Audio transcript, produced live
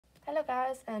Hello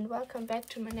guys, and welcome back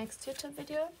to my next YouTube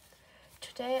video.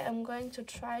 Today I'm going to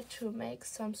try to make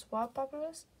some sword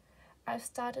bubbles. I've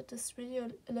started this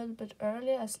video a little bit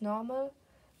earlier as normal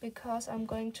because I'm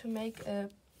going to make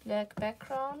a black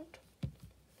background,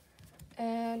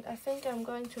 and I think I'm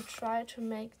going to try to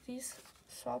make these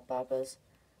sword bubbles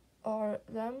or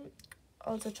them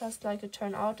also just like it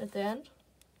turned out at the end.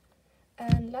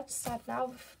 And let's start now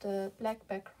with the black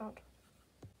background.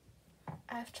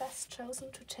 I've just chosen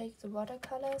to take the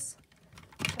watercolors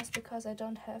just because I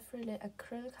don't have really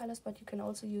acrylic colors, but you can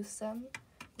also use them.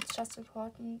 It's just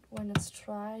important when it's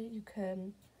dry you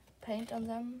can paint on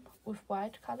them with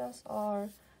white colors or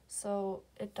so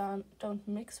it don't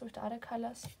mix with the other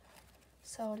colors.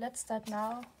 So let's start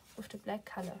now with the black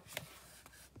color.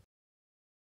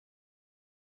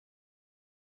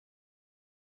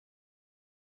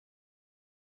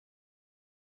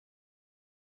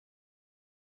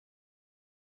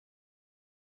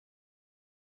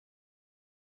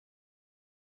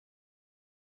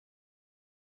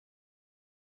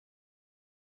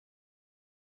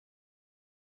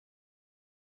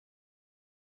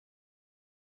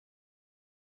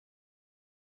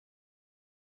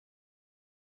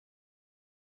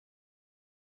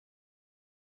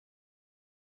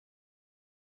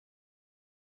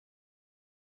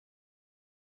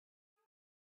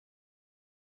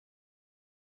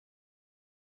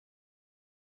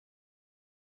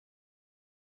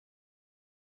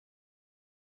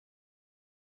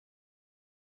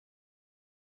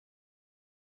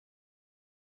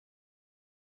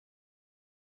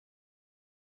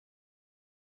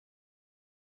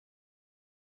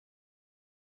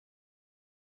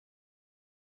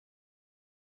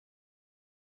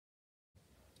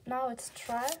 Now it's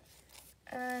dry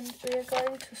and we are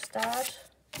going to start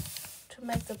to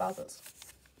make the bubbles.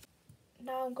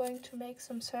 Now I'm going to make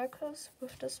some circles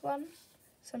with this one,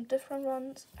 some different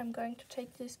ones. I'm going to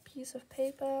take this piece of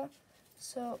paper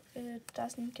so it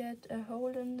doesn't get a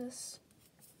hole in this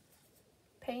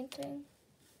painting.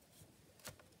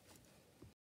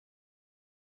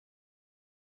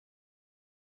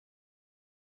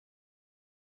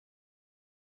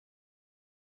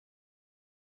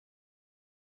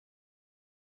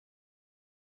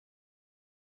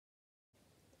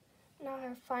 Now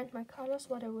I find my colors,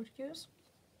 what I would use.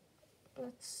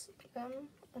 Let's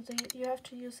you have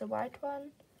to use a white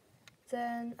one.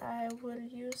 Then I will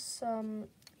use some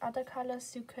other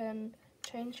colors. You can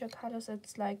change your colors.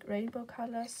 It's like rainbow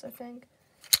colors, I think.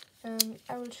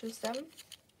 I will choose them.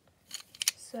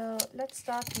 So let's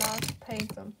start now to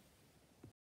paint them.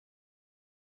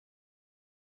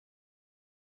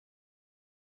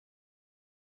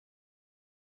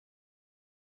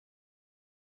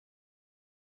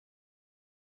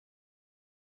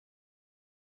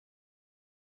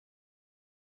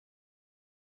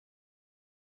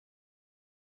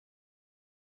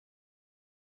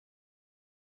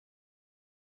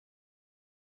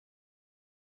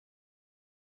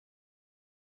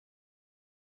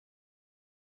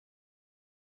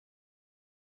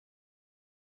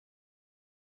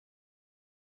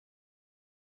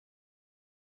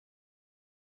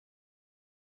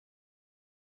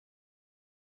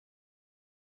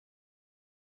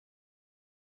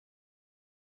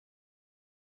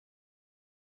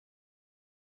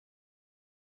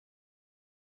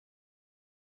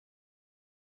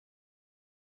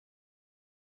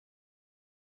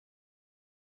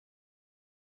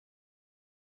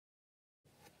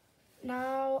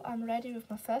 Now I'm ready with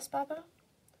my first bubble.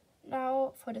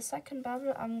 Now for the second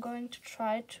bubble I'm going to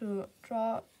try to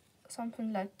draw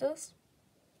something like this.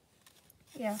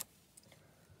 Yeah,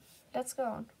 let's go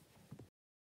on.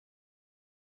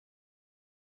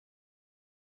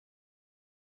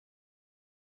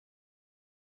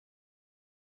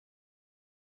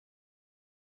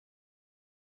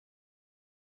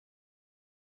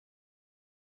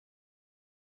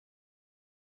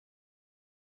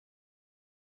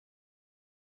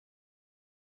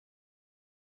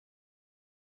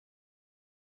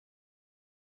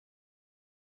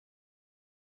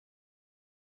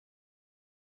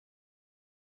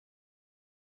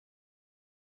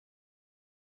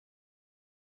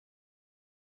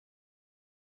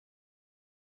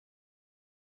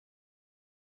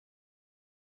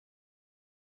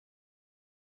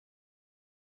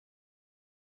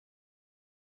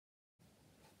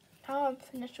 Now I'm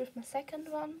finished with my second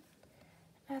one.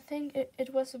 I think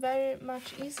it was very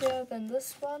much easier than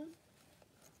this one.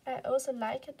 I also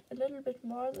like it a little bit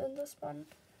more than this one.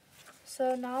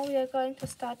 So now we are going to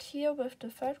start here with the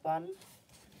third one.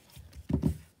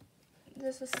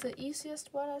 This is the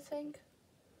easiest one, I think.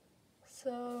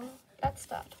 So let's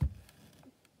start.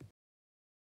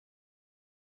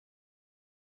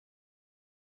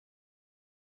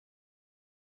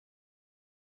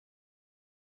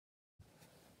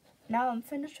 Now I'm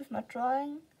finished with my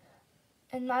drawing.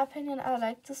 In my opinion, I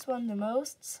like this one the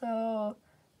most, so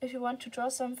if you want to draw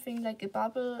something like a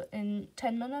bubble in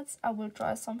 10 minutes, I will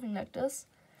draw something like this.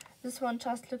 This one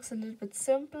just looks a little bit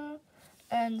simple,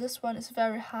 and this one is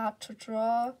very hard to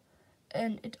draw,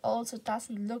 and it also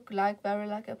doesn't look very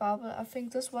like a bubble. I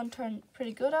think this one turned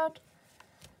pretty good out.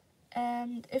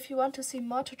 And if you want to see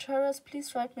more tutorials,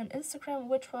 please write me on Instagram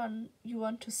which one you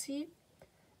want to see,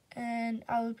 and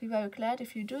I will be very glad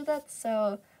if you do that.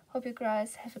 So hope you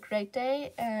guys have a great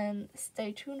day and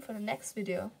stay tuned for the next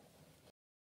video.